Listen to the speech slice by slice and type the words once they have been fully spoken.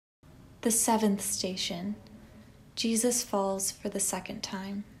The seventh station. Jesus falls for the second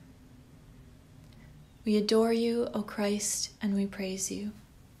time. We adore you, O Christ, and we praise you.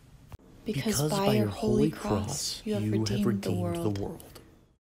 Because by your holy cross you have redeemed the world.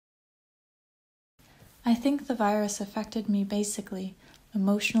 I think the virus affected me basically,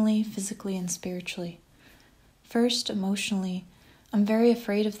 emotionally, physically, and spiritually. First, emotionally, I'm very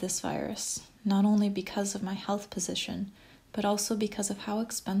afraid of this virus, not only because of my health position, but also because of how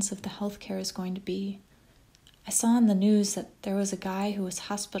expensive the healthcare is going to be. I saw on the news that there was a guy who was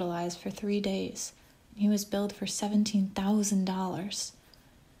hospitalized for 3 days, and he was billed for $17,000.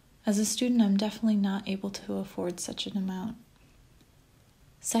 As a student, I'm definitely not able to afford such an amount.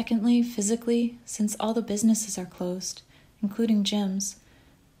 Secondly, physically, since all the businesses are closed, including gyms,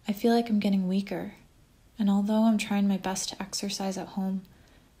 I feel like I'm getting weaker. And although I'm trying my best to exercise at home,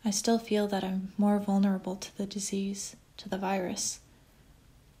 I still feel that I'm more vulnerable to the disease, to the virus.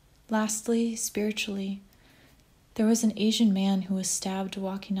 Lastly, spiritually, there was an Asian man who was stabbed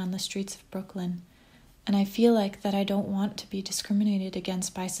walking on the streets of Brooklyn, and I feel like that I don't want to be discriminated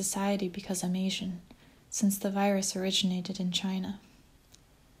against by society because I'm Asian, since the virus originated in China.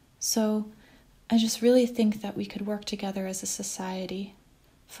 So, I just really think that we could work together as a society,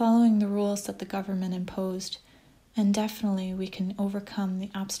 following the rules that the government imposed, and definitely we can overcome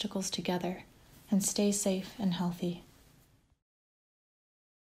the obstacles together and stay safe and healthy.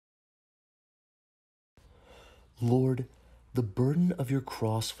 Lord, the burden of your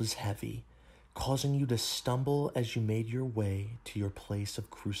cross was heavy, causing you to stumble as you made your way to your place of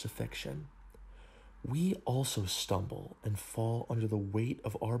crucifixion. We also stumble and fall under the weight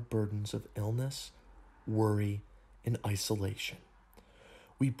of our burdens of illness, worry, and isolation.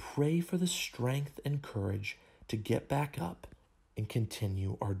 We pray for the strength and courage to get back up and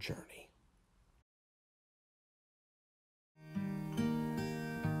continue our journey.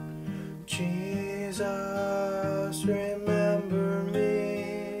 Jesus, remember